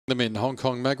them in. Hong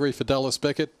Kong Magri for Dallas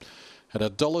Beckett at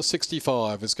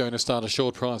 $1.65 is going to start a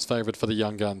short price favourite for the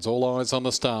young guns. All eyes on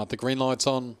the start. The green light's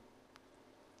on.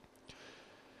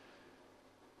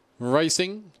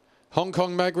 Racing. Hong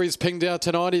Kong Magri's pinged out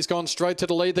tonight. He's gone straight to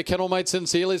the lead. The kennelmate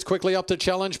Sincere is quickly up to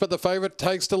challenge, but the favourite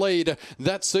takes the lead.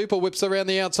 That Super whips around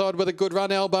the outside with a good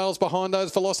run. Al Bales behind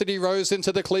those. Velocity Rose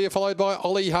into the clear, followed by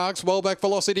Ollie Harks. Well back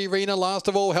Velocity Rena. Last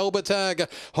of all, Helbertag.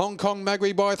 Hong Kong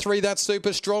Magri by 3. That's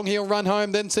Super strong. He'll run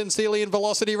home. Then Sincerely and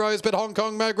Velocity Rose, but Hong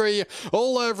Kong Magri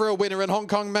all over a winner, and Hong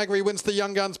Kong Magri wins the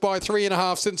young guns by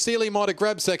 3.5. Sincerely might have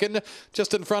grabbed second,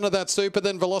 just in front of that Super.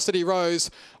 Then Velocity Rose,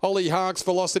 Ollie Harks,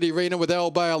 Velocity Rena with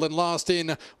Al Bale, and last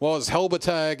in was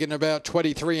Helbertag in about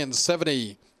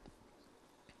 23.70.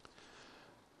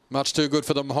 Much too good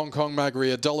for them. Hong Kong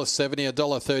Magri, $1.70,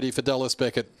 $1.30 for Dallas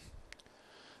Beckett.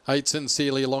 8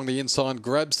 Sincerely along the inside,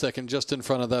 grab second just in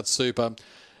front of that Super.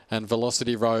 And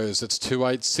Velocity Rose, it's 2,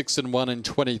 8, 6 and 1 and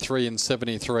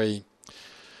 23.73.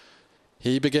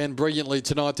 He began brilliantly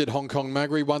tonight, did Hong Kong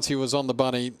Magri. Once he was on the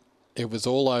bunny, it was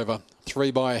all over.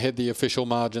 3 by ahead, the official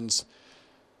margins.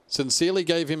 Sincerely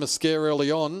gave him a scare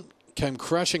early on, came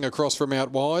crashing across from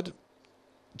out wide,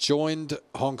 joined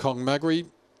Hong Kong Magri,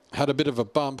 had a bit of a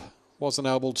bump, wasn't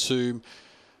able to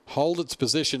hold its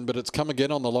position, but it's come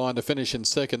again on the line to finish in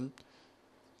second.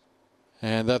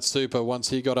 And that Super, once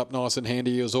he got up nice and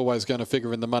handy, he was always going to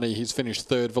figure in the money. He's finished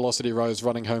third. Velocity Rose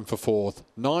running home for fourth.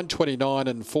 9.29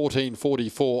 and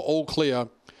 14.44, all clear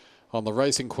on the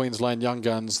Racing Queensland Young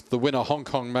Guns. The winner, Hong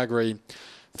Kong Magri.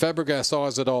 Fabregas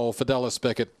eyes it all for Dallas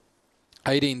Beckett.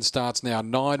 18 starts now,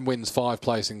 9 wins, 5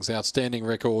 placings. Outstanding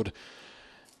record.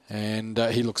 And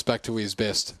he looks back to his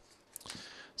best.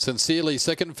 Sincerely,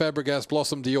 second, Fabregas,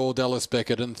 Blossom Dior, Dallas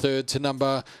Beckett. And third to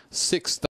number 6.